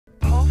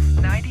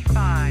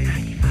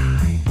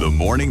The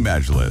Morning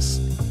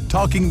Majlis,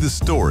 talking the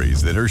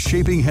stories that are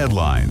shaping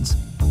headlines.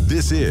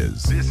 This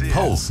is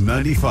Pulse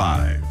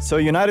 95. So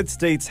United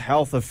States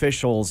health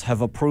officials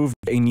have approved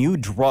a new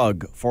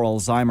drug for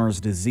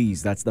Alzheimer's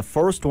disease. That's the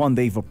first one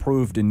they've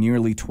approved in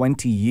nearly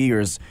 20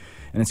 years.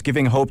 And it's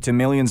giving hope to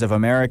millions of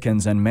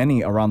Americans and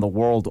many around the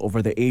world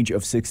over the age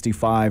of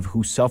 65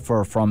 who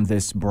suffer from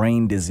this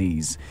brain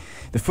disease.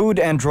 The Food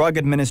and Drug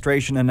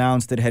Administration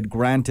announced it had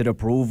granted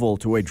approval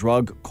to a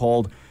drug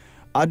called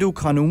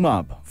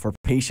aducanumab for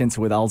patients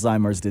with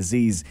Alzheimer's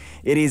disease.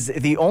 It is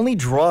the only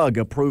drug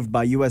approved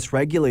by U.S.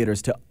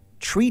 regulators to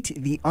treat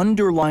the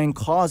underlying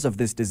cause of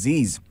this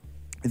disease,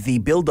 the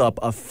buildup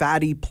of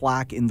fatty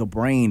plaque in the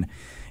brain.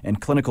 And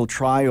clinical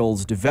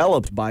trials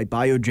developed by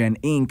Biogen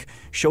Inc.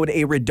 showed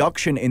a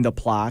reduction in the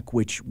plaque,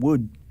 which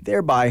would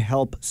thereby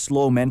help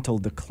slow mental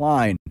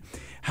decline.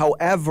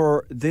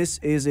 However, this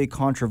is a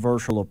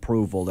controversial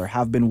approval. There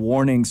have been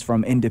warnings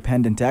from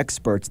independent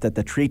experts that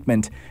the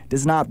treatment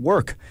does not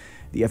work.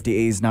 The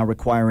FDA is now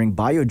requiring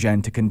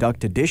Biogen to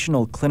conduct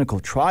additional clinical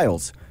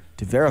trials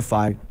to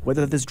verify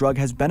whether this drug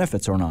has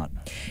benefits or not.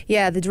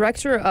 Yeah, the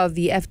director of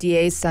the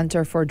FDA's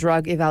Center for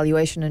Drug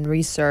Evaluation and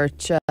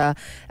Research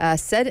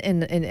said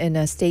in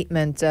a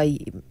statement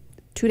 2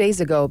 days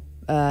ago,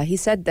 he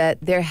said that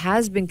there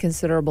has been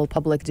considerable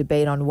public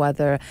debate on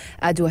whether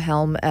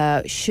Aduhelm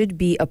should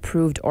be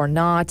approved or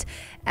not,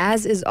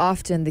 as is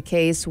often the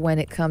case when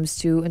it comes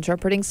to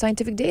interpreting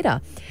scientific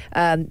data.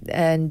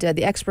 And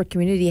the expert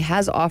community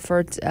has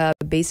offered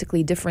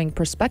basically differing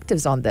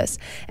perspectives on this.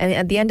 And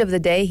at the end of the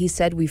day, he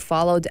said, we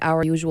followed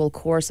our usual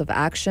course of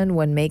action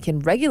when making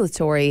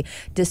regulatory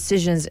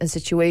decisions in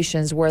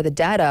situations where the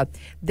data,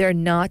 they're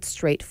not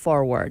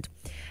straightforward.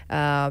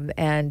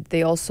 And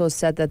they also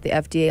said that the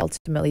FDA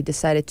ultimately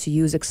decided to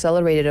use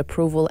accelerated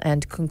approval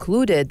and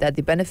concluded that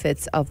the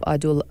benefits of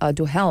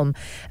Aduhelm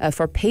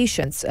for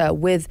patients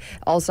with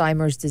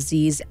Alzheimer's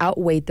disease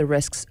outweighed the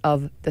risks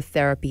of the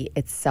therapy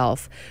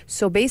itself.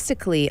 So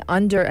basically,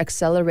 under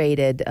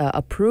accelerated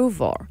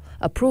approval,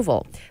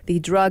 the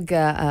drug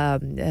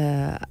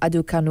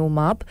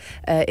aducanumab,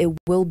 it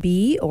will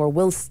be or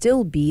will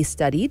still be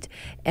studied.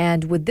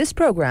 And with this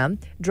program,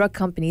 drug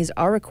companies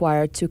are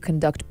required to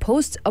conduct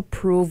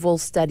post-approval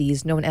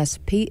studies known as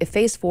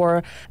Phase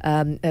 4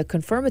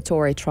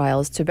 confirmatory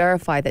trials to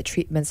verify that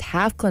treatments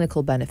have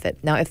clinical benefit.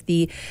 Now, if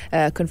the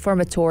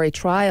confirmatory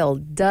trial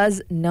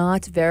does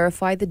not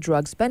verify the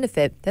drug's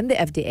benefit, then the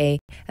FDA,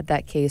 at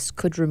that case,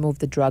 could remove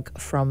the drug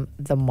from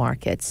the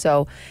market.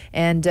 So,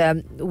 and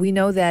we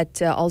know that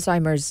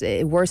Alzheimer's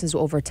worsens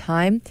over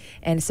time,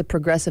 and it's a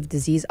progressive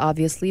disease,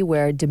 obviously,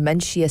 where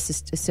dementia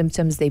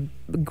symptoms, they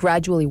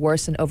gradually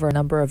worsen over a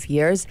number of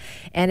years,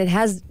 and it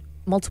has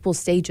multiple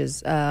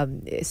stages.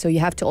 So you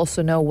have to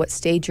also know what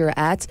stage you're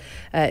at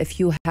if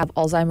you have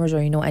Alzheimer's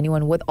or you know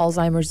anyone with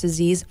Alzheimer's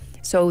disease.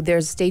 So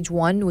there's stage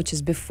 1, which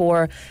is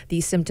before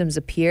these symptoms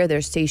appear.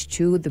 There's stage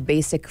 2, the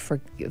basic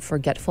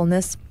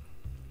forgetfulness.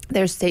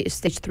 There's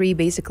stage 3,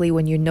 basically,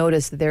 when you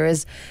notice that there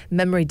is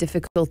memory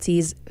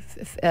difficulties.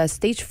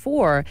 Stage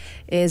 4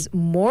 is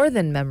more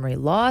than memory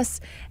loss.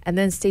 And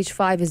then stage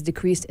 5 is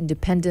decreased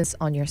independence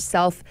on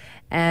yourself.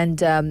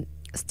 And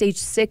stage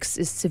 6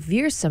 is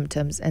severe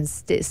symptoms, and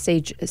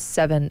stage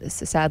 7,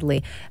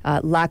 sadly,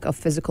 lack of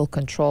physical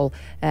control,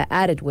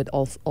 added with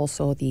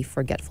also the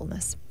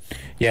forgetfulness.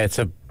 Yeah, it's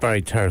a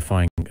very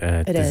terrifying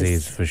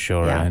disease for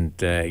sure, yeah.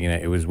 And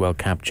it was well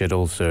captured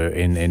also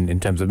in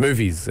terms of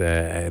movies.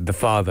 The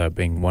Father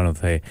being one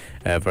of the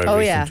very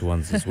recent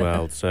ones as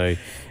well. So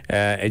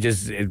it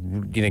gives you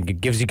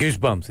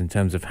goosebumps in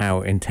terms of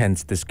how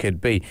intense this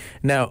could be.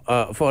 Now,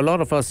 for a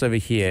lot of us over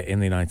here in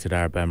the United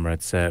Arab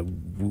Emirates, the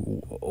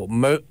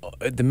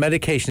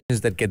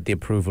medications that get the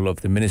approval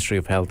of the Ministry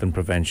of Health and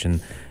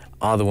Prevention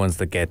are the ones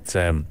that get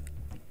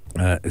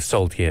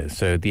sold here.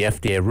 So the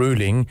FDA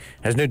ruling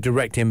has no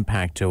direct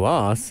impact to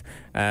us,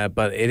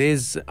 but it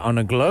is on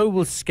a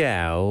global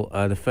scale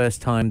the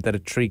first time that a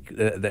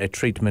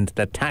treatment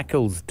that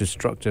tackles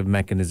destructive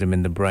mechanism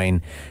in the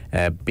brain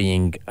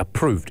being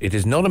approved. It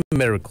is not a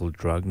miracle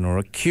drug nor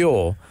a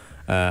cure,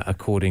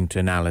 according to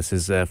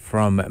analysis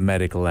from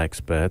medical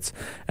experts.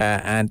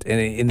 And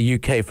in the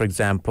UK, for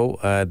example,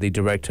 the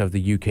director of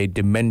the UK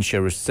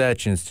Dementia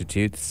Research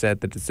Institute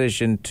said the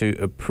decision to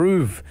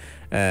approve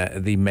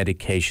the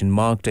medication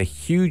marked a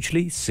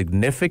hugely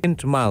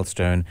significant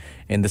milestone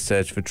in the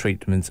search for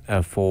treatments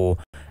for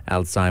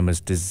Alzheimer's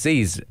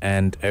disease.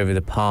 And over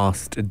the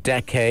past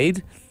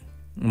decade,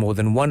 more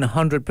than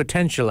 100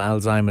 potential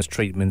Alzheimer's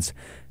treatments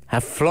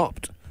have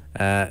flopped.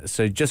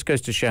 So it just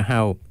goes to show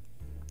how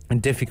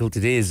difficult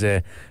it is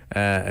to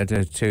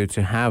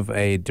have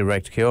a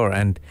direct cure,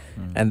 and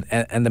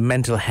the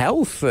mental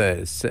health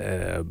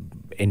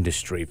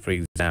industry, for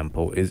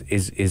example,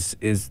 is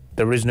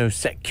there is no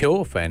set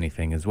cure for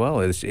anything as well.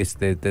 It's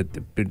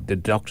the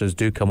doctors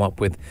do come up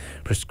with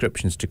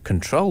prescriptions to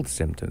control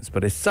symptoms,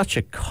 but it's such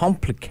a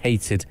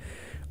complicated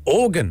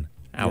organ,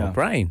 our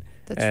brain.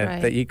 That's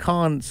right. That you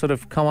can't sort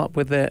of come up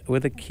with a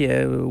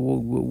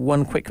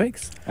one quick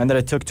fix, and that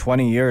it took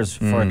 20 years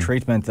for a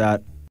treatment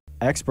that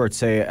experts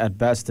say at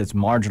best it's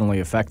marginally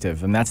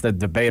effective, and that's the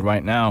debate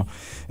right now.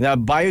 Now,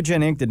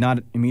 Biogen Inc. did not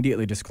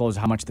immediately disclose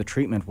how much the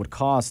treatment would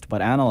cost,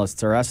 but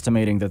analysts are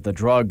estimating that the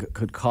drug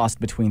could cost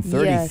between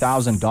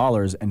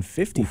 $30,000 and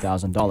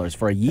 $50,000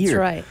 for a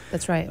year.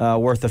 That's right.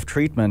 Worth of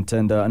treatment.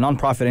 And a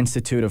nonprofit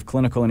institute of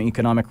clinical and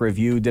economic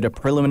review did a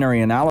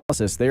preliminary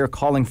analysis. They are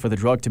calling for the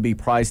drug to be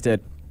priced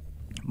at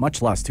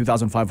much less,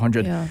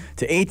 $2,500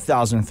 to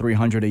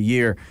 $8,300 a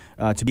year,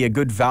 to be a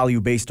good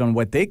value based on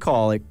what they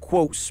call a,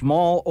 quote,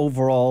 small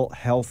overall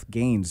health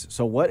gains.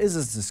 So what is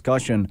this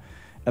discussion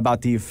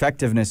about the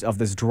effectiveness of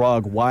this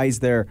drug? Why is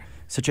there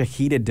such a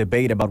heated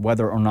debate about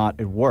whether or not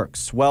it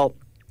works? Well,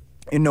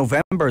 in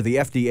November, the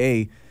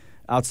FDA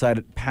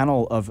outside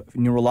panel of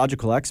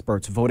neurological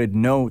experts voted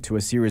no to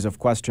a series of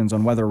questions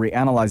on whether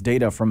reanalyzed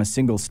data from a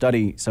single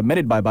study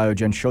submitted by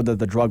Biogen showed that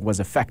the drug was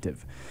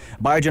effective.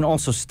 Biogen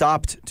also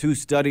stopped 2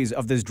 studies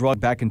of this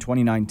drug back in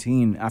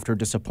 2019 after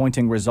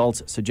disappointing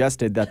results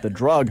suggested that the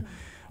drug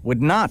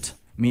would not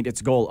meet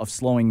its goal of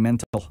slowing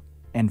mental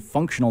and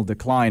functional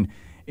decline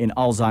in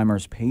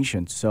Alzheimer's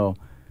patients. So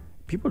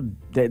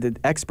the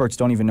experts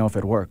don't even know if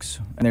it works,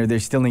 and they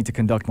still need to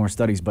conduct more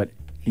studies, but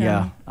I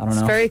don't know.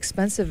 It's very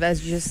expensive,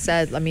 as you just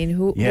said. I mean,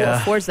 who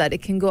affords that?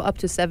 It can go up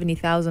to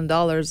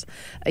 $70,000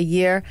 a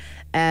year,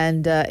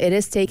 and it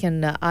is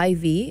taken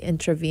IV,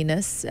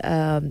 intravenous,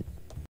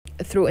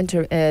 through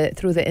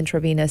the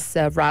intravenous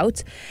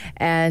route,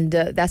 and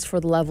that's for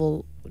the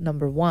level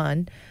number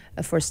 1,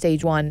 for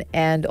stage 1,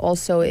 and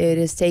also it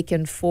is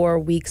taken 4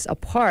 weeks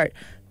apart.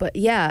 But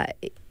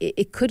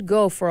it could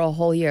go for a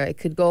whole year. It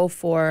could go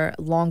for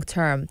long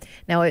term.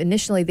 Now,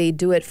 initially, they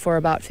do it for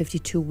about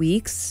 52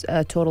 weeks,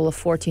 a total of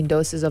 14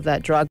 doses of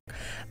that drug.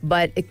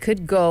 But it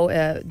could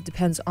go,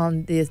 depends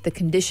on the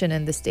condition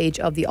and the stage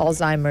of the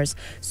Alzheimer's.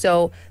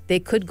 So they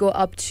could go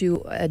up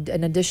to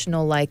an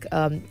additional,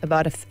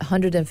 about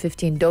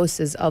 115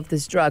 doses of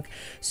this drug.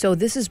 So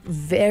this is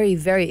very,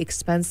 very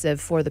expensive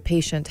for the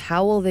patient.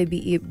 How will they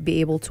be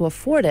able to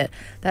afford it?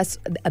 That's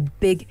a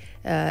big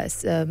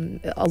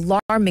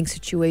alarming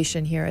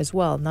situation here as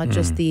well, not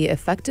just the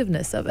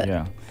effectiveness of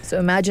it. So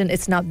imagine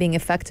it's not being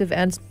effective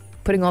and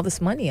putting all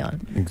this money on.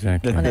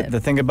 Exactly. The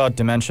thing about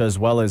dementia as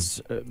well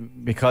is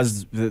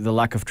because the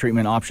lack of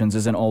treatment options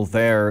isn't all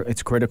there,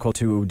 it's critical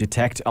to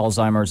detect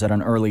Alzheimer's at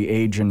an early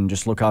age and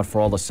just look out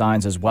for all the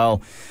signs as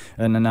well.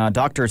 And then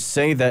doctors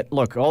say that,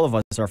 look, all of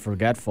us are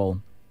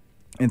forgetful,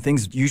 and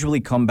things usually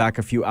come back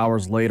a few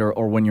hours later,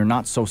 or when you're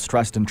not so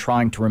stressed and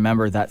trying to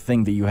remember that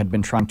thing that you had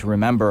been trying to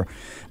remember.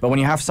 But when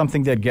you have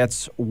something that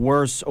gets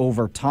worse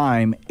over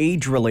time,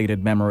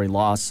 age-related memory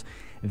loss,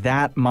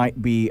 that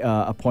might be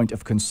a point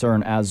of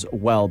concern as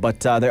well. But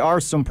there are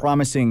some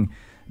promising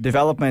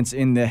developments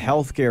in the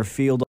healthcare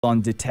field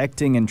on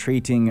detecting and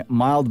treating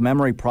mild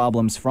memory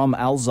problems from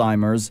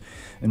Alzheimer's.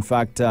 In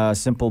fact,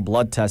 simple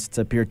blood tests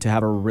appear to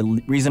have a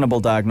reasonable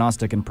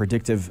diagnostic and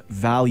predictive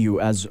value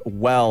as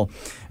well.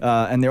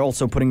 And they're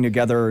also putting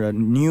together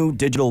new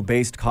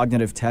digital-based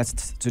cognitive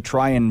tests to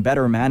try and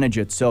better manage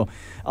it. So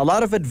a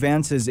lot of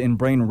advances in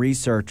brain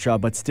research,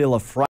 but still a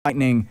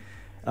frightening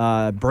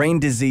brain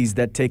disease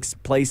that takes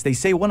place. They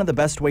say one of the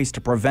best ways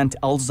to prevent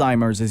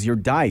Alzheimer's is your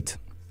diet.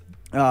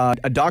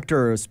 A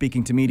doctor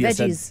speaking to media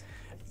said,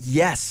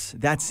 yes,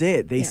 that's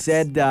it. They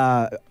said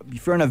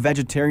if you're on a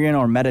vegetarian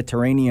or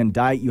Mediterranean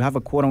diet, you have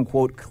a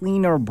quote-unquote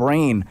cleaner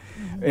brain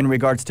in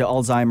regards to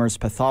Alzheimer's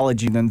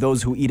pathology than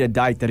those who eat a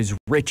diet that is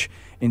rich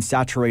in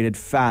saturated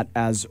fat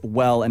as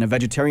well. And a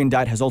vegetarian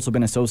diet has also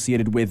been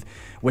associated with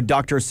what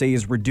doctors say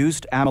is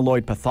reduced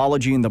amyloid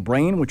pathology in the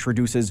brain, which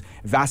reduces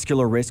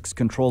vascular risks,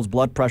 controls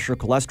blood pressure,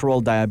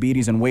 cholesterol,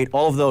 diabetes, and weight.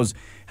 All of those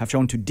have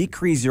shown to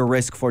decrease your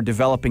risk for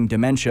developing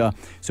dementia.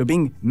 So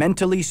being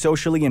mentally,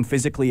 socially, and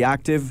physically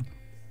active,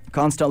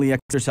 constantly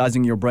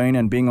exercising your brain,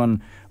 and being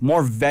on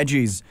more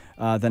veggies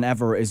than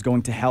ever is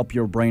going to help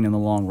your brain in the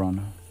long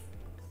run.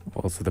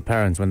 Also, the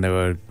parents, when they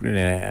were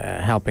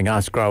helping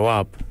us grow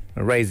up,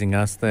 raising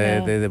us,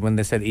 when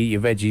they said eat your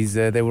veggies,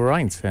 they were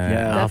right.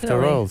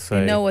 After all, so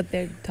they know what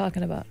they're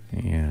talking about.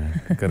 Yeah,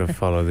 got to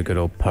follow the good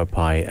old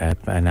Popeye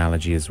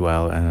analogy as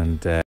well,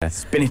 and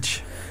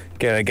spinach.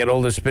 Get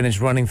all the spinach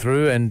running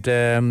through, and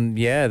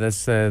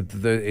that's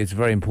it's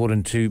very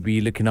important to be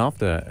looking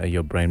after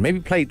your brain. Maybe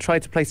try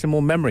to play some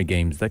more memory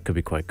games. That could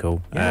be quite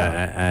cool.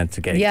 And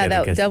to get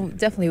that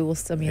definitely will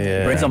stimulate.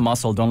 Yeah. Brain's a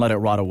muscle. Don't let it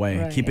rot away.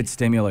 Right. Keep it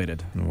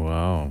stimulated.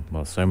 Wow.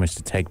 Well, so much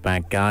to take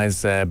back,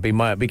 guys.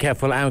 Be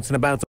careful out and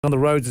about on the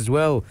roads as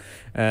well.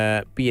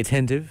 Be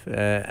attentive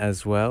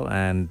as well,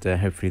 and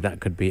hopefully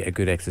that could be a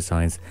good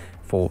exercise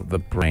for the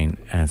brain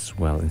as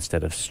well,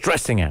 instead of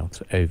stressing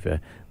out over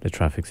the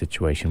traffic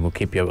situation. We'll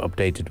keep you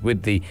updated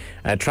with the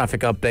traffic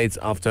updates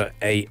after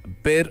a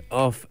bit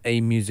of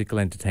a musical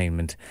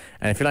entertainment.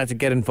 And if you'd like to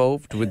get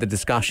involved with the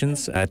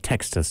discussions,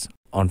 text us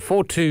on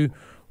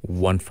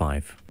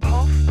 4215.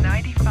 Pulse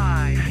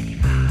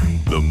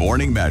 95. The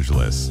Morning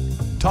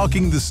Majlis.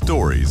 Talking the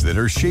stories that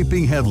are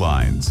shaping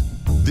headlines.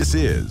 This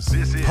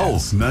is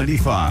Pulse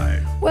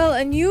 95. Well,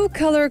 a new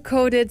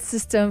color-coded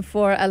system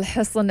for Al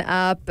Husn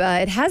app,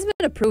 it has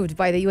been approved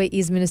by the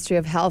UAE's Ministry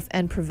of Health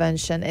and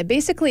Prevention. It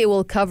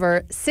will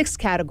cover 6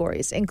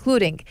 categories,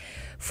 including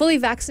fully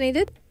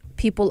vaccinated,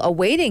 people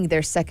awaiting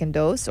their second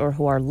dose or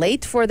who are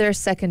late for their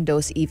second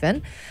dose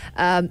even,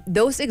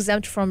 those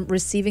exempt from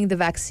receiving the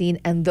vaccine,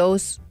 and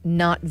those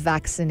not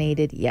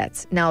vaccinated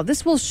yet. Now,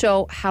 this will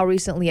show how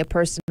recently a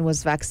person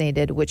was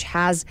vaccinated, which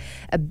has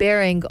a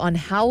bearing on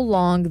how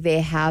long they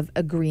have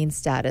a green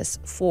status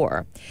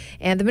for.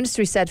 And the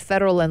ministry said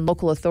federal and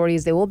local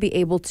authorities, they will be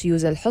able to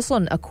use Al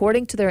Husn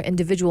according to their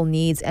individual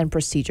needs and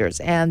procedures.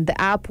 And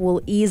the app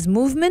will ease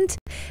movement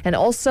and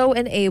also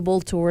enable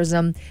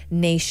tourism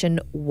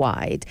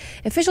nationwide.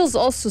 Officials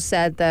also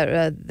said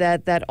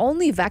that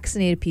only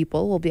vaccinated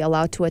people will be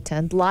allowed to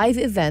attend live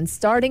events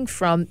starting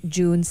from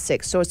June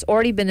 6th. So it's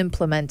already been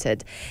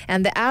implemented.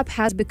 And the app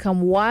has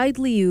become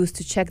widely used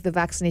to check the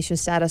vaccination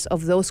status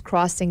of those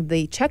crossing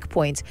the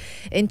checkpoint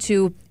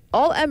into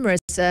all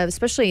Emirates,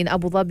 especially in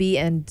Abu Dhabi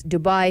and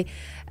Dubai,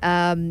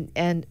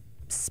 and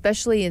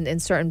especially in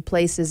certain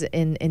places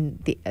in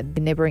the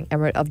neighboring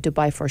Emirate of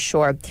Dubai for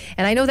sure.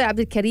 And I know that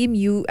Abdul Karim,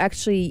 you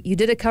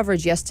did a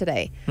coverage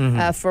yesterday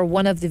for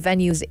one of the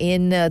venues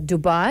in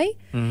Dubai,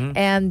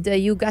 and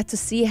you got to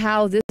see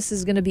how this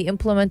is going to be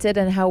implemented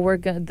and how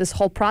this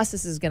whole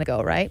process is going to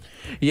go, right?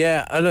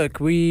 Yeah,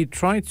 look, we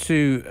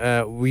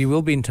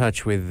will be in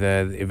touch with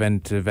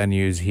event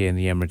venues here in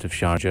the Emirate of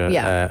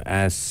Sharjah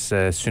as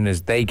soon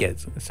as they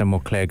get some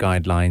more clear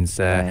guidelines.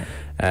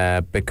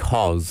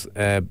 Because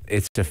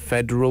it's a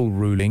federal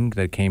ruling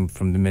that came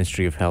from the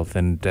Ministry of Health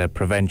and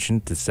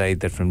Prevention to say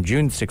that from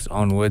June 6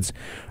 onwards,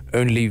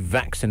 only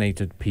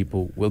vaccinated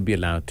people will be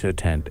allowed to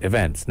attend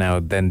events. Now,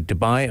 then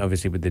Dubai,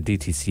 obviously with the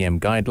DTCM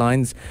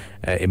guidelines,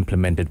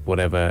 implemented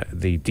whatever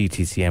the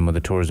DTCM or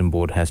the Tourism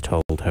Board has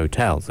told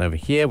hotels. Over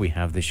here, we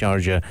have the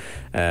Sharjah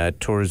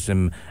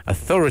Tourism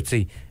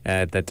Authority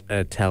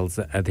that tells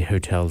the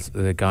hotels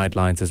the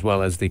guidelines, as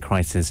well as the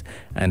Crisis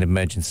and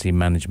Emergency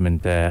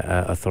Management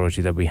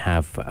Authority that we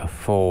have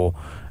for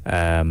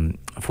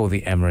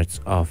the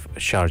Emirates of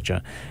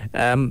Sharjah.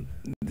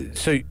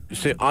 So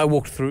I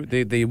walked through.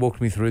 They walked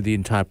me through the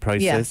entire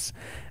process.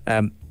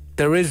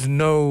 There is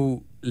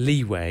no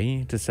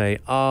leeway to say,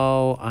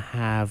 oh, I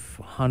have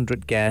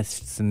 100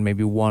 guests and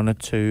maybe 1 or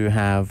 2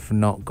 have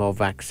not got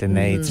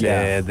vaccinated.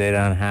 They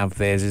don't have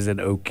theirs. Is it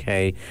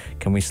okay?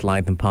 Can we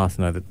slide them past?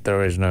 No,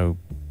 there is no.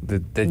 There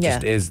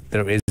is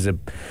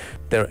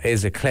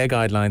a clear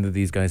guideline that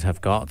these guys have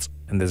got,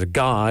 and there's a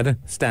guard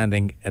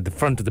standing at the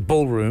front of the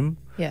ballroom.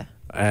 Yeah.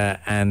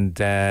 And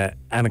a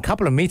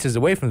couple of meters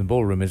away from the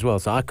ballroom as well,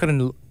 so I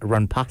couldn't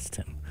run past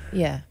him.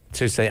 Yeah.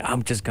 To say,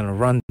 I'm just going to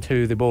run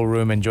to the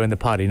ballroom and join the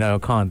party. No, I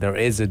can't. There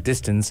is a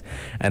distance,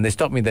 and they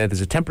stopped me there.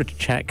 There's a temperature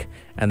check,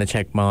 and they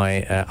check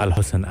my Al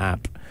Husn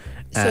app.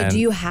 So do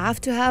you have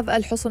to have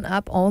Al Husn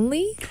app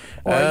only,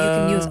 or you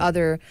can use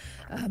other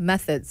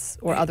methods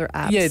or other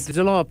apps? Yeah, there's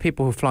a lot of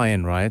people who fly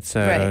in, right?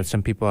 So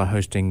some people are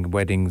hosting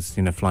weddings,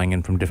 flying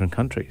in from different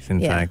countries, in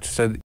fact.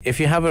 So if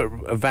you have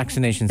a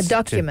vaccination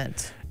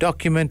document,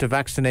 a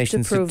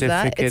vaccination to prove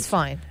certificate, that, it's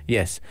fine.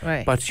 Yes.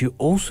 Right. But you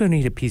also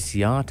need a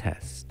PCR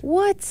test.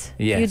 What?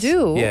 Yes. You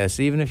do? Yes,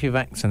 even if you're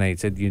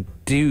vaccinated, you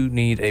do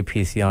need a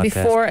PCR test.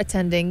 Before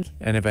attending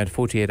an event,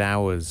 48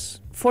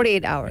 hours.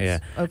 48 hours. Yeah.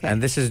 Okay.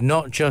 And this is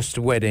not just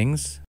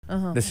weddings.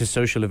 This is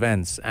social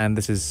events, and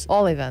this is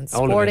all events.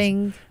 Sporting.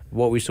 Events.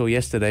 What we saw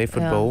yesterday,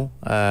 football,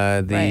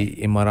 the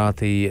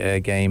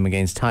Emirati game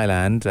against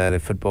Thailand, the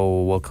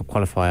football World Cup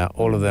qualifier,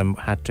 all of them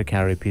had to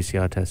carry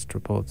PCR test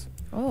reports.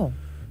 Oh.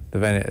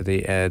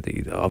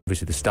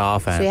 Obviously the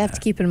staff. So you have to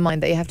keep in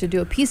mind that you have to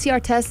do a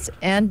PCR test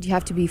and you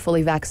have to be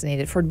fully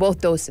vaccinated for both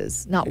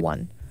doses, not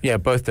one. Yeah,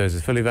 both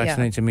doses. Fully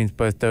vaccinated means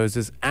both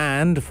doses.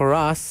 And for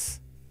us,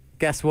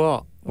 guess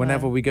what?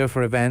 Whenever we go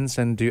for events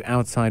and do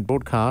outside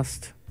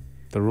broadcast,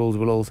 the rules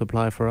will also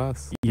apply for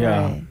us.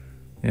 Yeah. Right.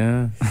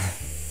 Yeah.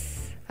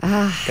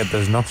 Get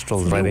those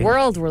nostrils it's ready. The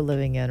world we're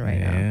living in right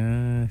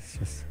now.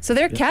 Just... So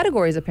there are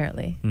categories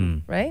apparently,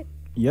 right?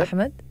 Yep.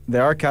 Ahmed?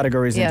 There are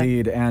categories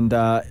indeed. And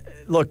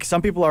look,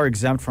 some people are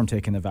exempt from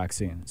taking the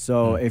vaccine.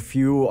 So if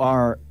you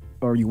are,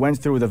 or you went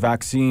through the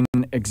vaccine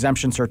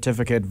exemption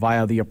certificate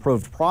via the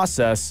approved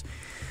process,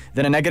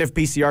 then a negative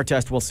PCR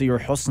test will see your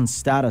Husn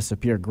status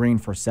appear green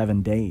for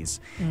 7 days.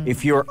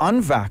 If you're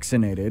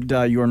unvaccinated,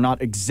 you are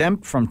not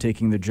exempt from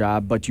taking the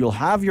jab, but you'll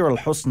have your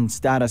Husn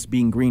status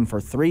being green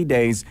for 3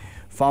 days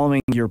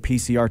following your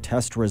PCR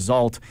test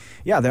result.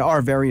 Yeah, there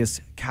are various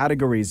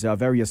categories,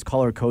 various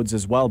color codes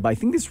as well, but I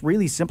think this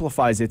really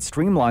simplifies it,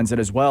 streamlines it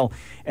as well,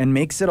 and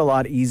makes it a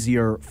lot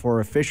easier for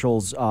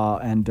officials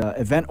and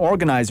event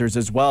organizers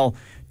as well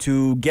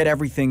to get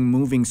everything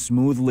moving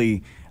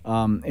smoothly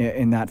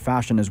in that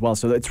fashion as well.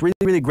 So it's really,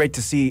 really great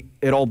to see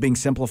it all being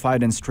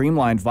simplified and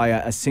streamlined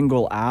via a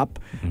single app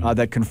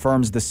that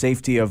confirms the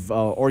safety of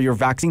or your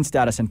vaccine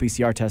status and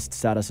PCR test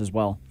status as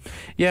well.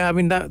 Yeah, I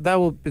mean that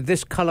will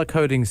this color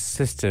coding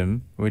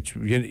system, which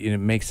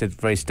makes it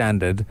very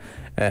standard,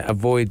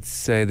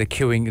 avoids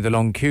the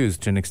long queues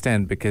to an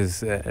extent,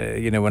 because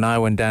when I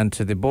went down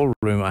to the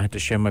ballroom, I had to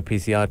show my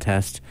PCR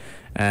test,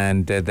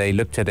 and they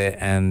looked at it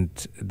and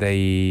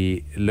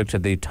they looked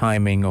at the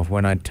timing of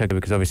when I took it,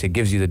 because obviously it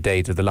gives you the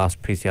date of the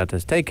last PCR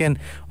test taken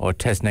or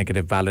test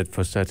negative valid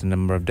for a certain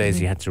number of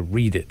days. You had to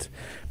read it,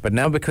 but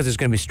now because it's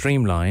going to be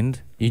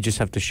streamlined, you just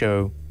have to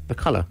show the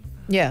color.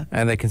 Yeah.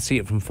 And they can see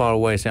it from far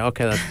away, say,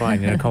 okay, that's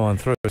fine, come on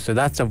through. So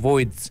that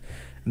avoids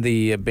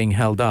the being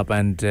held up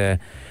and the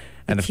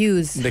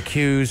queues. The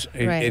queues,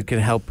 Right. It could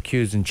help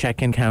queues in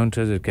check-in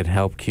counters. It could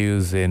help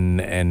queues in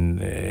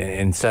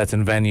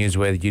certain venues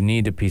where you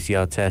need a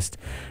PCR test,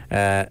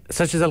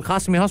 such as Al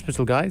Qasimi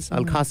Hospital, guys.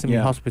 Al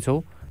Qasimi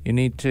Hospital, you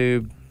need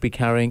to be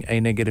carrying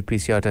a negative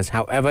PCR test.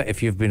 However,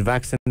 if you've been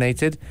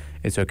vaccinated,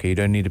 it's okay. You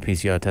don't need a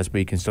PCR test, but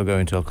you can still go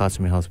into Al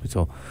Qasimi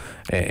Hospital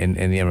in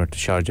the Emirate of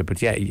Sharjah.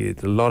 But yeah, a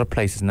lot of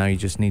places now you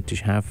just need to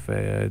have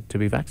to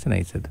be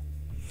vaccinated.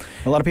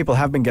 A lot of people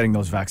have been getting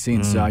those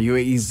vaccines.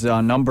 UAE's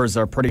numbers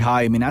are pretty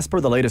high. I mean, as per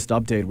the latest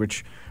update,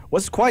 which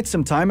was quite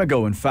some time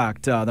ago, in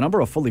fact, the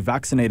number of fully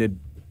vaccinated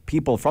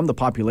people from the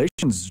population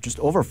is just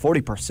over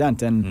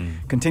 40%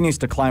 and continues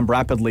to climb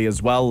rapidly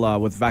as well,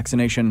 with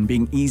vaccination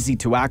being easy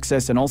to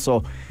access and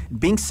also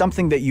being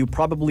something that you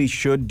probably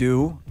should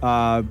do,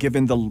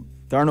 given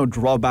there are no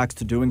drawbacks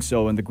to doing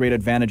so and the great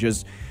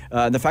advantages.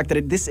 The fact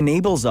that this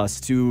enables us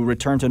to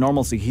return to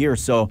normalcy here.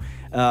 So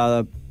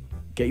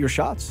get your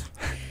shots.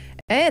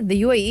 And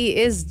the UAE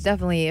is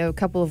definitely, a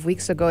couple of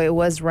weeks ago, it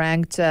was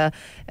ranked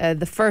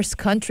the first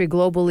country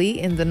globally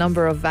in the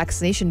number of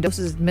vaccination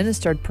doses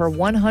administered per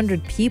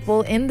 100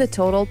 people in the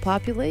total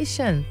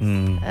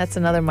population. That's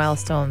another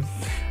milestone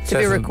to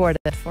be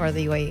recorded for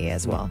the UAE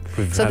as well.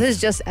 So this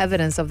is just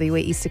evidence of the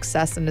UAE's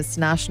success in its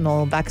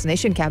national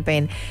vaccination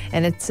campaign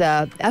and its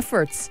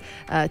efforts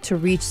to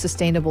reach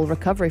sustainable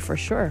recovery for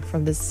sure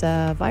from this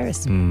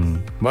virus.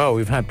 Well,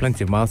 we've had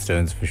plenty of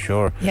milestones for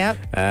sure.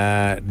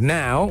 Yep.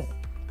 Now,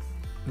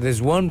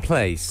 there's one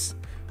place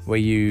where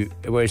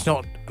it's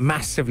not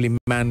massively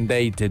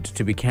mandated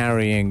to be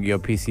carrying your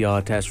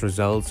PCR test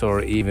results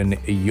or even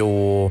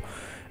your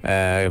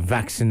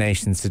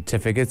vaccination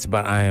certificates,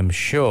 but I am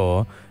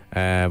sure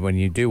when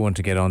you do want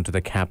to get onto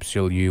the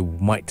capsule, you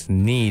might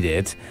need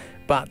it.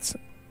 But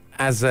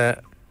as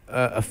a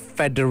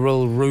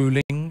federal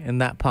ruling in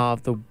that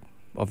part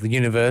of the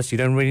universe, you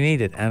don't really need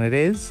it, and it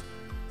is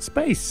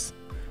space.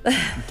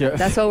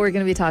 That's what we're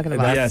going to be talking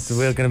about. Yes,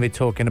 we're going to be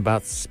talking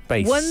about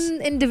space. One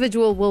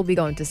individual will be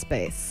going to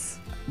space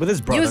With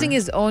his brother. using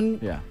his own.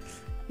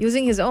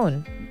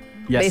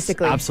 Yes,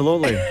 basically.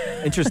 Absolutely.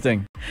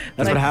 Interesting.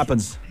 That's what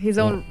happens. His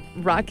own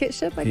rocket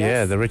ship, I guess.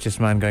 Yeah, the richest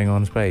man going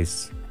on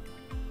space.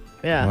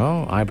 Yeah.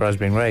 Well, eyebrows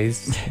being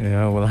raised.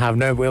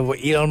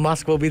 Elon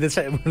Musk will be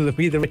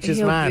the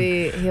richest man.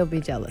 He'll be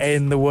jealous.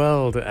 In the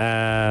world.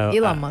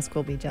 Elon Musk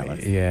will be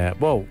jealous. Yeah.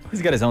 Well,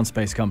 he's got his own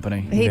space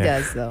company. He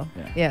does, though.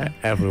 Yeah.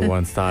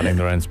 Everyone's starting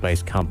their own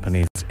space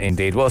companies,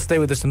 indeed. Well, stay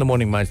with us in the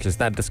Morning Majlis.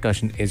 That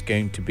discussion is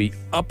going to be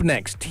up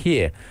next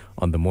here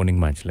on the Morning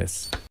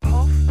Majlis.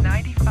 Pulse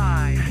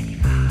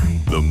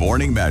 95. The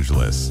Morning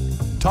Majlis,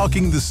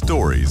 talking the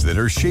stories that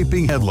are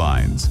shaping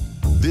headlines.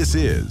 This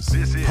is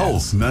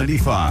Pulse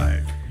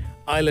 95.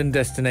 Island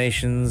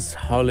destinations,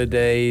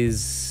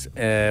 holidays,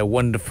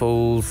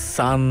 wonderful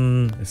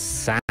sun,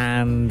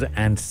 sand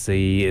and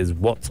sea is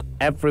what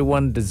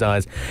everyone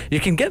desires.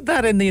 You can get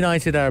that in the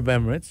United Arab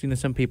Emirates.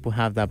 Some people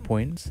have that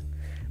point.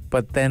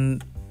 But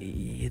then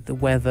the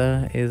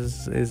weather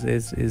is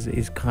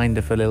kind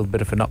of a little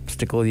bit of an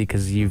obstacle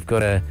because you've got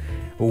to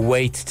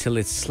wait till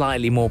it's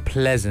slightly more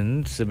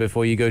pleasant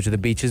before you go to the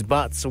beaches.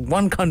 But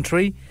one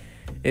country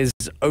is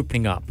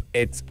opening up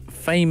its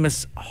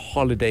famous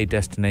holiday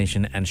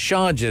destination, and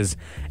Sharjah's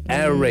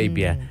Air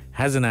Arabia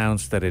has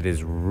announced that it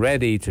is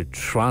ready to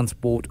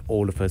transport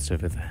all of us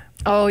over there.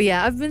 Oh,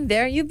 yeah. I've been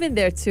there. You've been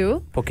there,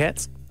 too.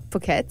 Phuket?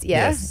 Phuket,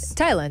 yeah. Yes.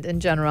 Thailand in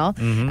general.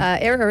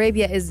 Air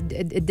Arabia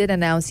did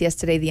announce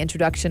yesterday the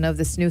introduction of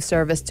this new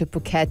service to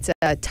Phuket,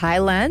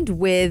 Thailand,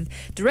 with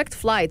direct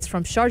flights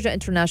from Sharjah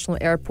International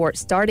Airport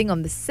starting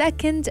on the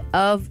 2nd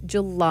of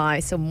July.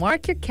 So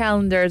mark your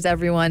calendars,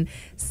 everyone.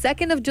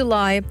 2nd of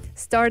July,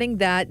 starting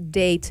that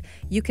date,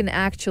 you can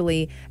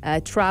actually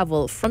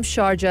travel from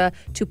Sharjah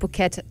to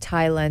Phuket,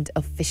 Thailand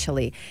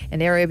officially.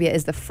 And Air Arabia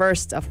is the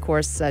first, of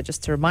course,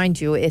 just to remind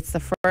you, it's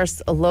the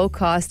first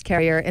low-cost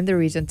carrier in the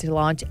region to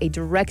launch a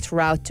direct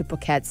route to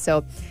Phuket.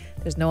 So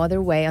there's no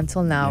other way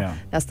until now. Yeah.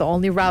 That's the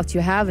only route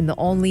you have and the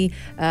only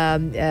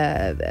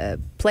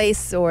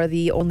place or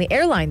the only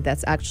airline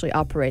that's actually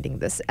operating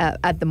this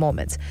at the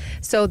moment.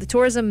 So the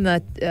Tourism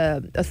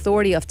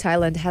Authority of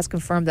Thailand has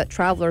confirmed that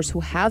travelers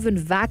who have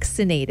been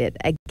vaccinated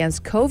against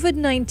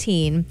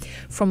COVID-19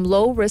 from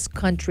low-risk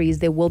countries,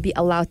 they will be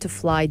allowed to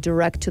fly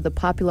direct to the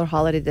popular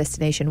holiday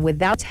destination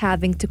without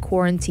having to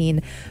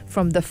quarantine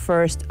from the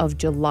 1st of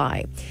July.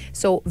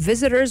 So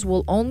visitors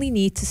will only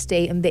need to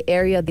stay in the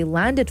area they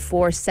landed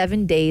for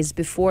 7 days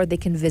before they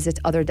can visit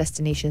other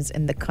destinations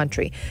in the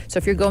country. So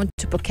if you're going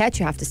to Phuket,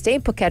 you have to stay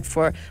in Phuket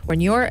for when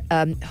your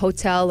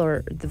hotel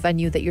or the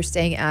venue that you're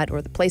staying at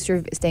or the place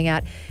you're staying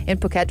at in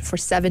Phuket for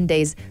 7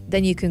 days.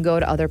 Then you can go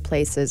to other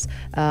places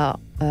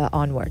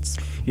onwards.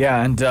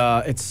 Yeah, and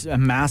it's a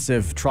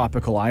massive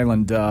tropical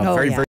island,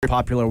 very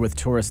popular with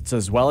tourists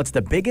as well. It's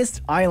the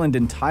biggest island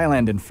in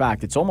Thailand, in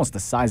fact. It's almost the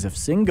size of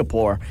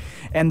Singapore.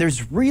 And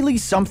there's really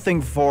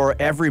something for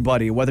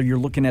everybody, whether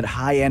you're looking at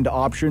high-end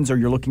options or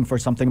you're looking for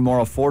something more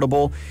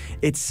affordable.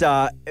 It's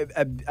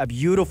a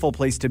beautiful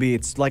place to be.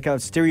 It's like a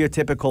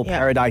stereotypical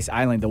paradise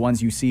island, the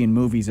ones you see in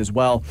movies as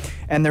well.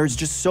 And there's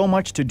just so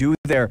much to do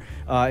there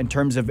in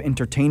terms of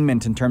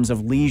entertainment, in terms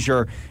of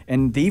leisure.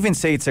 And they even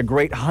say it's a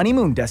great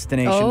honeymoon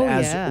destination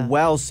as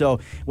well. So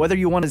whether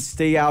you want to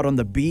stay out on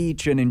the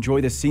beach and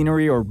enjoy the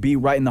scenery or be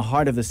right in the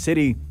heart of the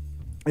city,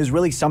 is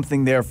really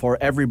something there for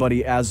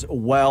everybody as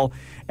well.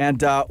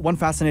 And one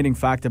fascinating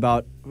fact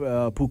about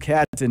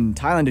Phuket and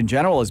Thailand in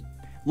general is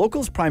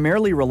locals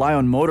primarily rely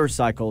on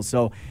motorcycles.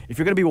 So if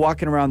you're going to be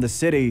walking around the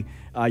city,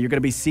 you're going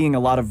to be seeing a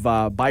lot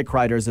of bike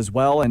riders as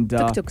well. And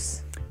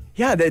tuk-tuks.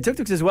 Yeah, the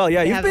tuk-tuks as well.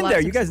 Yeah, you've been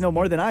there. You guys know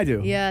more than I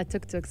do. Yeah,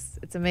 tuk-tuks.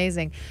 It's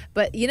amazing.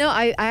 But, you know,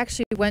 I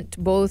actually went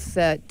both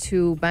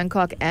to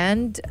Bangkok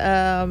and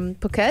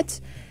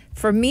Phuket.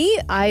 For me,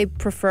 I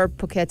prefer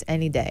Phuket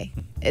any day.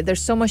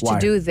 There's so much to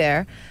do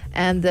there,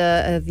 and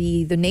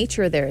the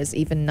nature there is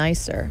even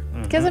nicer.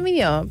 Because I mean,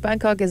 you know,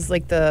 Bangkok is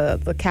like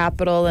the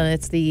capital, and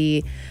it's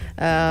the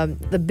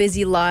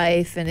busy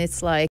life, and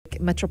it's like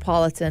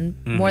metropolitan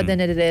more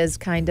than it is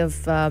kind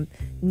of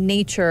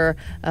nature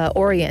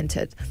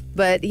oriented.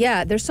 But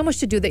yeah, there's so much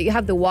to do that. You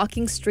have the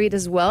walking street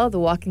as well, the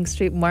walking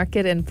street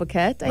market in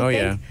Phuket. I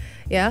think.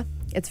 Yeah,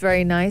 it's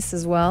very nice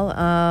as well.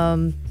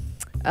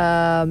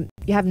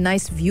 You have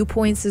nice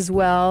viewpoints as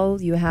well.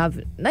 You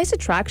have nice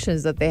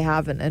attractions that they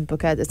have in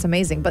Phuket. It's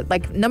amazing. But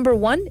like number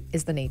one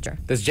is the nature.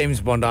 There's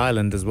James Bond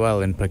Island as well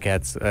in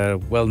Phuket,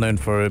 well known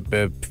for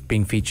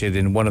being featured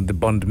in one of the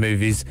Bond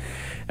movies.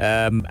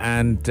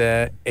 And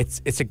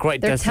it's a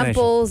great destination. Their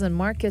temples and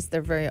markets,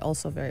 they're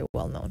also very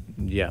well known.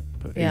 Yeah.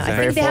 Yeah, exactly. I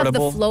think they have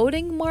the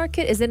floating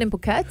market. Is it in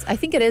Phuket? I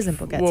think it is in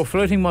Phuket. Well,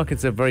 floating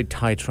markets are a very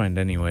Thai trend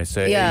anyway,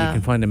 so you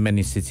can find in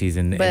many cities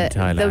in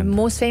Thailand. The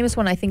most famous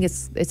one, I think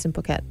it's in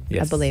Phuket.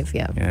 Yes. I believe.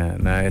 Yeah. Yeah.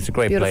 No, it's a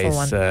great Beautiful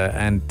place.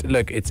 And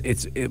look,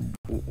 it's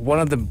one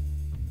of the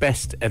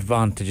best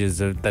advantages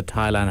that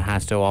Thailand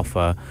has to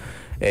offer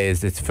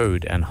is its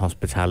food and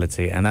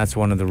hospitality, and that's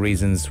one of the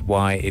reasons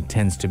why it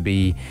tends to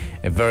be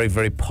very,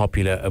 very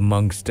popular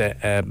amongst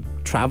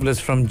travelers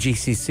from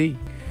GCC.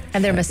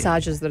 And their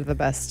massages, they're the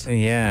best.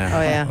 Yeah.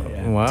 Oh,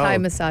 yeah. Wow. Thai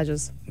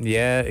massages.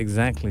 Yeah,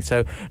 exactly.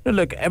 So, no,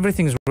 look,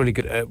 everything's really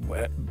good.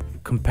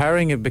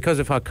 Comparing it, because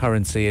of our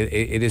currency,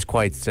 it is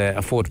quite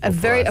affordable.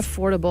 Very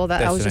affordable.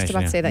 That I was just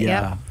about to say that.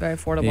 Yeah, very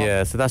affordable.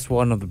 Yeah, so that's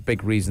one of the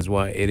big reasons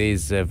why it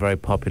is a very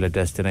popular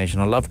destination.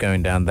 I love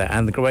going down there,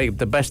 and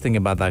the best thing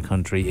about that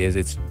country is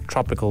it's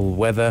tropical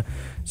weather.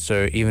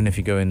 So even if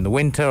you go in the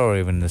winter or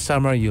even in the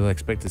summer, you'll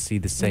expect to see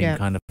the same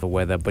kind of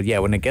weather. But yeah,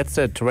 when it gets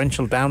a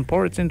torrential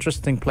downpour, it's an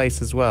interesting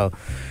place as well.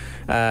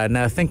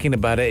 Now, thinking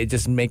about it, it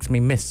just makes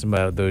me miss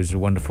about those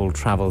wonderful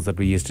travels that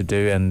we used to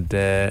do, and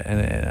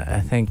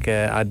I think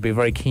I'd be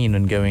very keen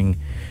on going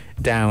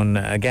down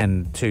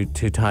again to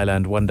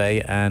Thailand one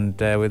day, and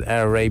with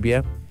Air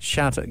Arabia.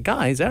 Shout out,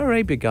 guys, Air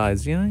Arabia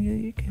guys, you know,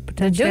 you could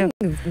potentially they're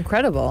doing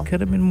incredible.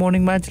 Could have been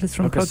morning Majlis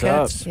from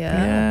Phuket.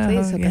 Yeah,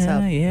 please hook us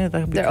up. Yeah, that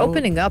would be They're cool.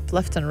 opening up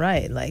left and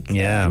right, like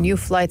new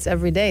flights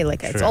every day.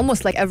 Like it's True.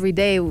 almost like every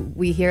day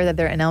we hear that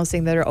they're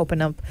announcing that they're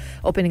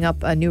opening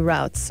up new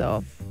routes.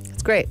 So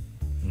it's great.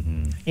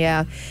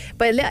 Yeah,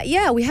 but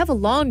yeah, we have a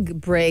long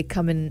break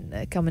coming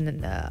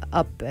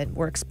up, and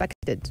we're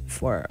expected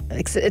for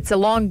it's a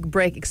long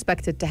break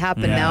expected to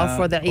happen now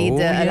for the Eid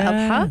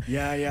al-Adha.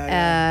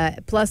 Yeah.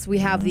 Plus, we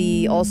have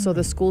also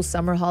the school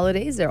summer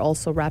holidays. They're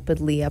also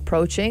rapidly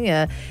approaching,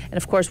 and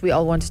of course, we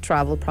all want to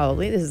travel.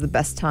 Probably this is the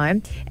best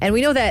time, and we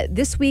know that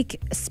this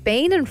week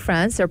Spain and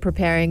France are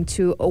preparing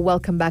to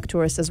welcome back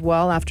tourists as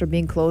well after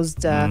being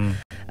closed to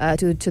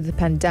the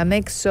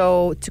pandemic.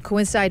 So to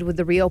coincide with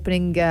the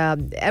reopening,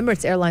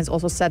 Emirates Airlines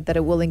also said that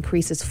it will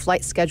increase its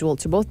flight schedule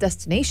to both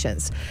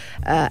destinations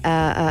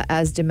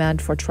as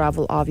demand for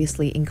travel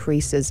obviously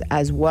increases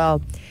as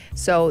well.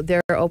 So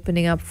they're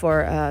opening up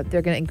for,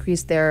 they're going to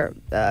increase their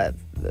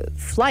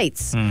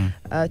flights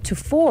to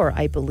 4,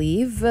 I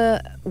believe,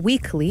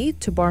 weekly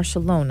to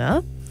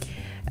Barcelona.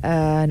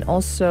 And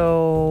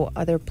also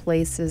other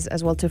places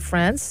as well, to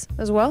France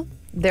as well.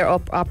 they're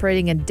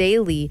operating a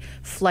daily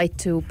flight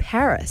to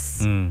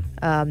Paris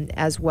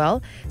as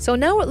well. So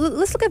now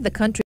let's look at the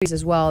countries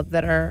as well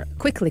that are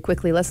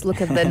quickly. Let's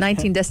look at the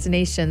 19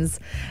 destinations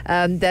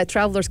that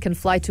travelers can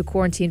fly to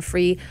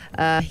quarantine-free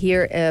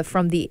here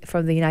from the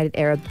United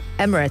Arab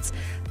Emirates.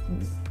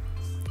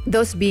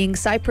 Those being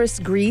Cyprus,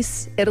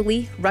 Greece,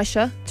 Italy,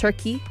 Russia,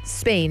 Turkey,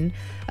 Spain,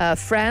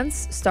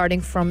 France, starting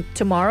from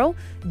tomorrow,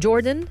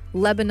 Jordan,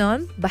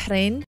 Lebanon,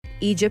 Bahrain,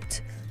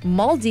 Egypt,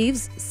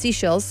 Maldives,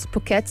 Seychelles,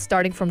 Phuket,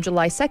 starting from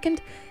July 2nd,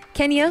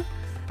 Kenya,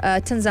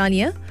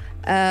 Tanzania,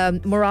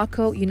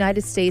 Morocco,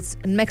 United States,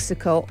 and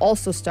Mexico,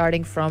 also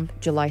starting from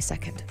July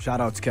 2nd.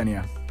 Shout out to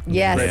Kenya.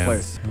 Yes. Great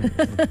place.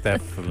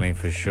 Definitely,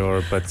 for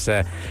sure. But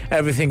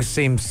everything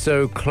seems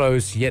so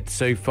close yet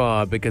so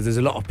far, because there's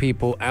a lot of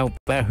people out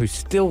there who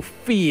still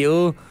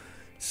feel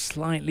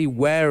slightly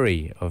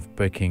wary of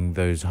booking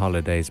those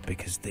holidays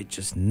because they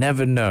just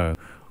never know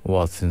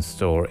what's in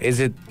store. Is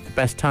it the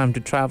best time to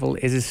travel?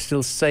 Is it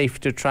still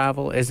safe to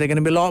travel? Is there going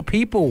to be a lot of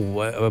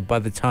people by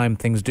the time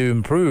things do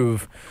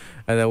improve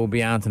that will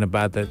be out and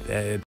about,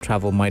 that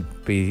travel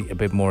might be a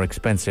bit more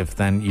expensive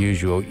than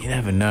usual? You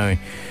never know.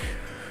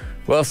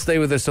 Well, stay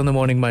with us on the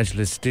Morning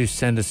Majlis. Do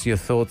send us your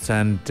thoughts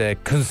and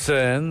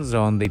concerns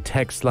on the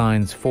text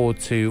lines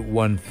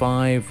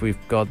 4215. We've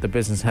got the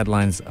business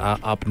headlines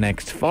up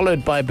next,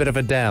 followed by a bit of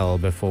Adele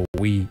before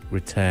we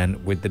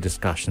return with the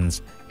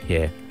discussions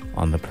here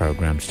on the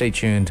programme. Stay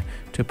tuned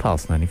to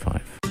Pulse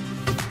 95.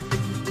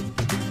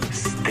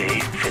 Stay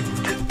fit.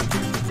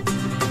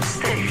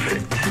 Stay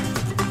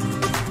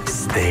fit.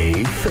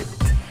 Stay fit.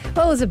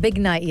 Well, it was a big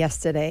night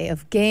yesterday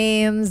of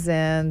games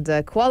and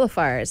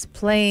qualifiers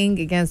playing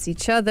against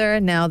each other.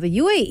 Now, the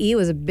UAE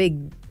was a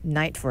big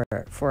night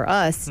for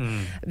us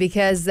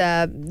because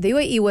the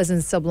UAE was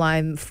in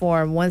sublime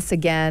form once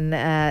again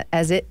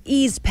as it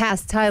eased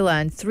past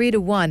Thailand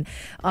 3-1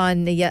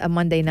 on a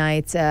Monday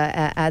night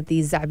at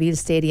the Zabil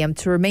Stadium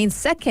to remain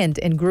second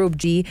in Group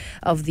G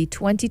of the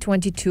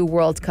 2022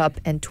 World Cup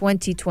and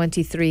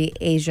 2023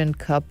 Asian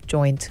Cup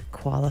joint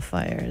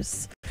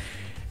qualifiers.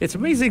 It's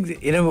amazing.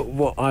 You know,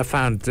 what I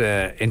found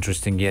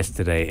interesting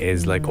yesterday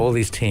is like all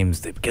these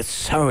teams, they get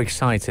so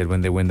excited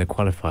when they win the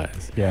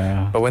qualifiers.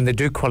 Yeah. But when they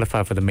do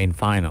qualify for the main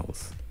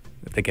finals,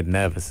 they get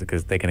nervous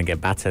because they're going to get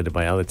battered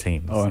by other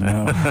teams. Oh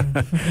no.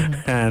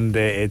 And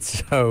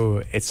it's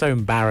so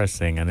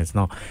embarrassing, and it's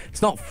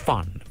not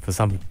fun for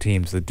some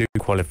teams that do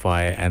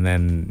qualify and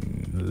then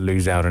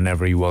lose out on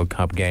every World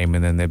Cup game,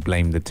 and then they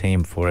blame the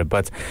team for it.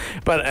 But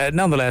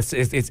nonetheless,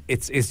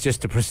 it's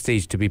just a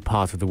prestige to be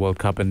part of the World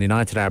Cup. And the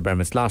United Arab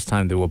Emirates, last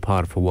time they were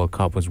part of a World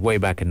Cup was way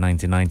back in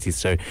 1990.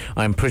 So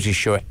I'm pretty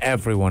sure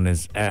everyone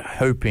is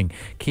hoping,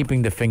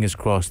 keeping the fingers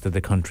crossed, that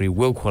the country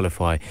will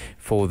qualify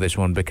for this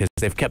one, because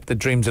they've kept the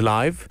dreams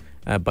alive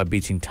by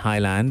beating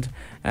Thailand.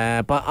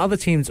 But other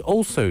teams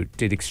also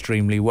did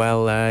extremely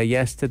well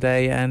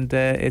yesterday, and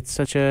it's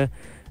such a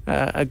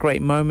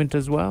great moment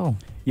as well.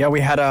 Yeah,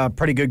 we had a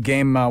pretty good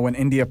game when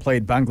India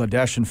played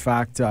Bangladesh, in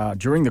fact,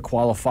 during the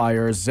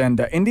qualifiers. And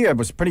India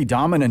was pretty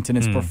dominant in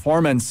its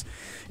performance.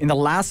 In the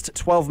last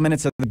 12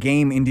 minutes of the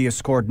game, India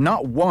scored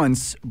not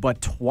once,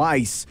 but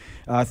twice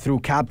through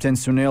captain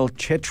Sunil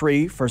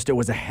Chhetri. First, it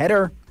was a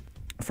header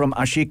from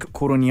Ashik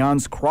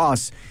Kurunyan's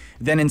cross.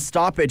 Then in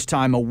stoppage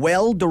time, a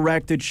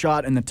well-directed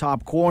shot in the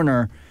top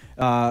corner.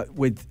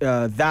 With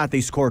that,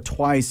 they scored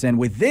twice. And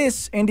with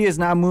this, India has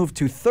now moved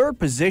to third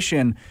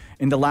position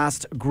in the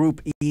last Group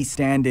E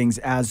standings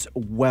as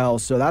well.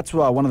 So that's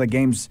one of the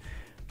games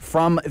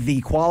from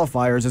the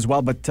qualifiers as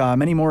well, but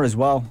many more as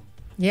well.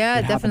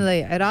 Yeah,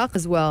 definitely. Iraq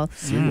as well.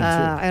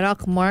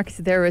 Iraq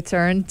marked their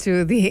return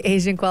to the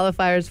Asian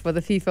qualifiers for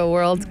the FIFA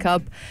World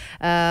Cup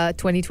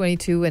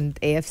 2022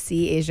 and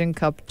AFC Asian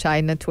Cup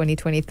China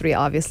 2023,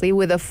 obviously,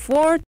 with a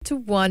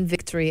 4-1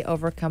 victory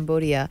over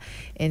Cambodia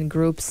in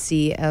Group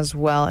C as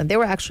well. And they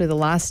were actually the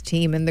last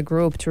team in the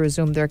group to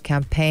resume their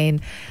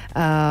campaign.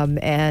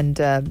 And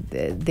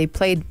they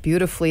played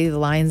beautifully, the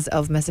Lions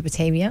of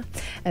Mesopotamia.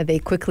 They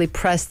quickly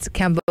pressed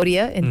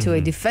Cambodia into a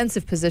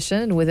defensive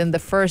position. Within the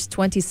first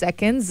 20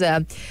 seconds,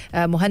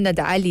 Muhammad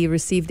Ali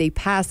received a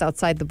pass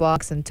outside the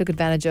box and took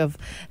advantage of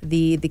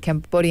the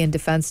Cambodian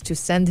defense to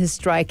send his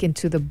strike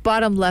into the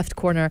bottom left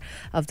corner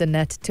of the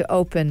net to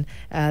open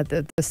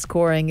the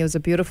scoring. It was a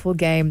beautiful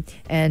game,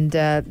 and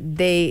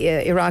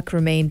Iraq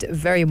remained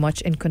very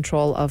much in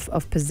control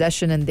of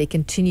possession, and they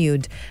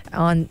continued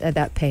on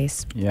that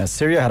pace. Yeah,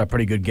 Syria had a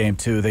pretty good game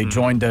too. They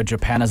joined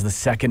Japan as the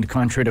second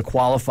country to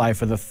qualify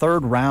for the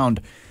third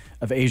round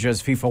of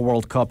Asia's FIFA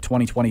World Cup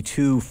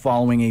 2022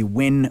 following a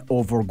win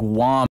over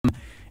Guam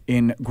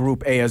in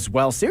Group A as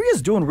well.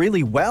 Syria's doing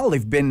really well.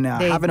 They've been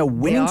having a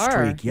winning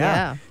streak.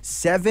 Yeah.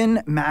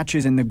 7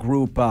 matches in the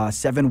group,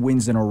 7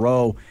 wins in a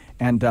row.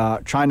 And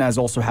China has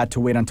also had to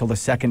wait until the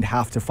second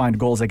half to find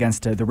goals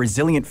against the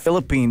resilient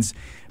Philippines,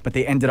 but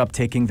they ended up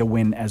taking the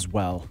win as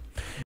well.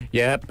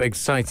 Yep,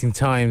 exciting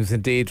times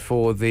indeed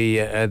for the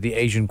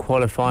Asian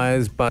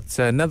qualifiers, but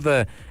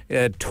another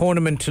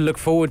tournament to look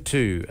forward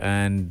to,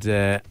 and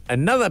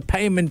another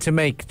payment to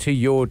make to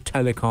your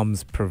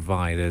telecoms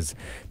providers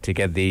to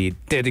get the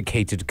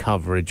dedicated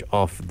coverage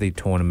of the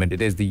tournament.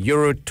 It is the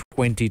Euro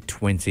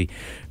 2020.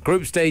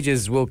 Group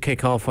stages will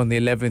kick off on the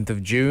 11th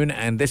of June,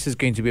 and this is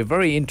going to be a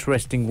very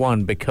interesting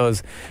one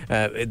because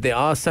they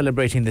are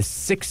celebrating the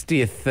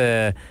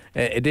 60th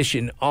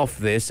edition of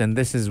this, and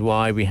this is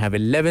why we have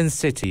 11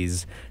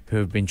 cities who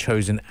have been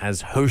chosen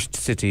as host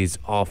cities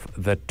of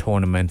the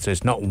tournament. So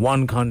it's not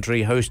one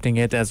country hosting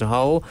it as a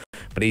whole,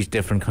 but each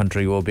different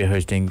country will be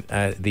hosting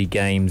the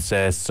games.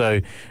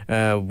 So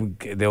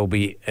there'll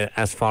be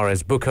as far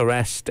as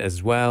Bucharest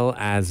as well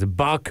as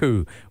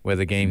Baku, where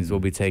the games will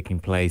be taking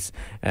place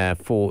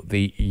for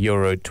the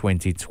Euro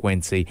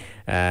 2020.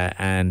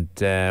 And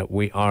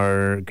we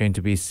are going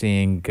to be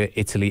seeing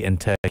Italy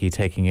and Turkey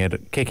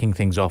kicking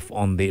things off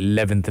on the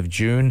 11th of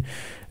June.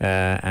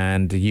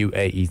 And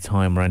UAE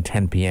time around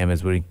 10 p.m.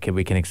 as we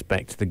can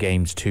expect the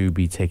games to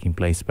be taking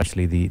place,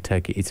 especially the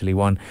Turkey-Italy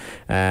one.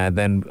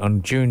 Then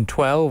on June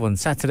 12, on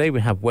Saturday, we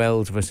have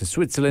Wales versus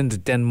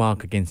Switzerland,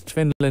 Denmark against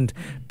Finland,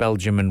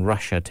 Belgium and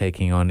Russia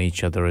taking on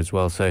each other as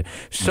well. So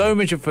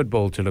much of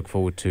football to look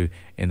forward to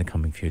in the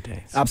coming few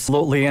days.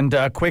 Absolutely. And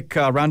a quick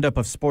roundup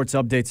of sports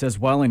updates as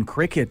well. In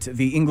cricket,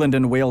 the England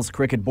and Wales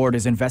Cricket Board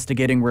is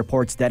investigating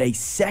reports that a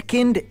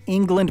second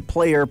England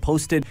player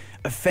posted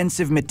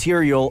offensive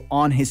material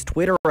on his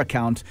Twitter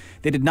account.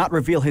 They did not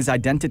reveal his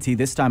identity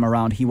this time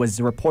around. He was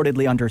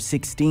reportedly under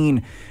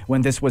 16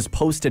 when this was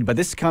posted, but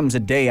this comes a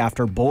day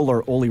after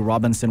bowler Ollie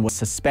Robinson was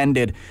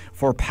suspended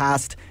for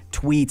past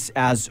tweets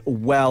as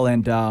well.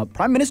 And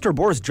Prime Minister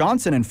Boris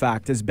Johnson, in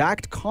fact, has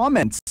backed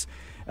comments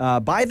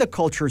by the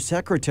Culture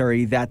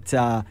Secretary that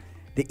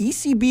the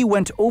ECB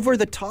went over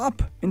the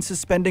top in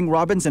suspending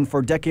Robinson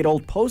for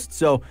decade-old posts.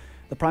 So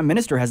the Prime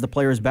Minister has the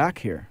players back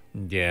here.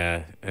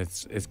 Yeah,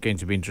 it's going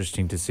to be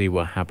interesting to see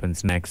what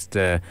happens next.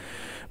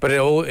 But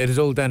it is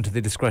all down to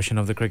the discretion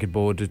of the cricket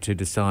board to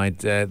decide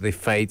the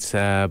fates.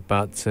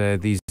 But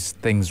these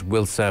things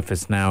will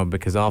surface now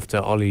because after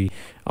Ollie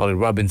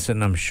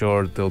Robinson, I'm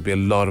sure there'll be a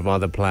lot of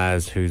other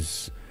players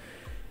whose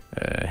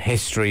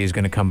history is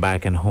going to come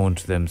back and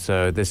haunt them.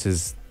 So this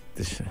is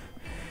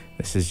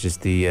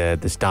just the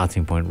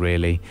starting point,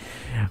 really.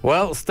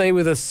 Well, stay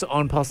with us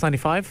on Pulse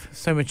 95.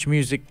 So much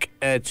music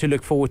to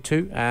look forward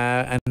to,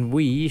 and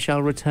we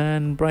shall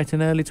return bright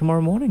and early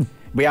tomorrow morning.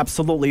 We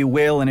absolutely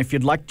will. And if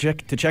you'd like to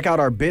check out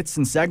our bits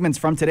and segments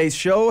from today's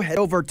show, head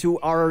over to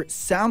our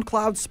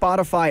SoundCloud,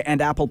 Spotify,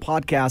 and Apple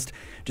podcast.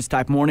 Just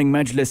type Morning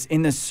Majlis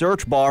in the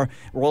search bar.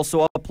 We're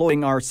also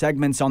uploading our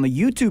segments on the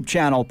YouTube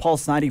channel,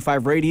 Pulse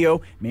 95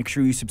 Radio. Make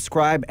sure you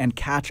subscribe and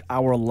catch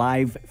our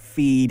live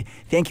feed.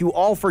 Thank you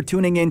all for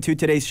tuning in to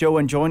today's show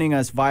and joining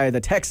us via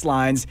the text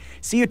lines.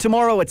 See you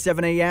tomorrow at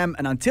 7 a.m.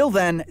 And until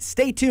then,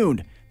 stay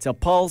tuned to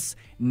Pulse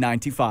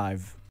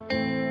 95.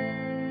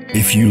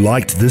 If you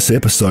liked this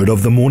episode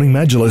of The Morning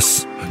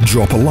Majlis,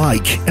 drop a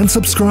like and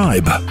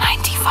subscribe.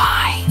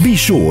 95. Be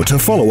sure to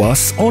follow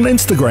us on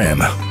Instagram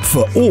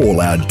for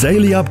all our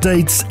daily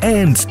updates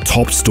and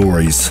top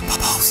stories.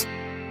 Pulse.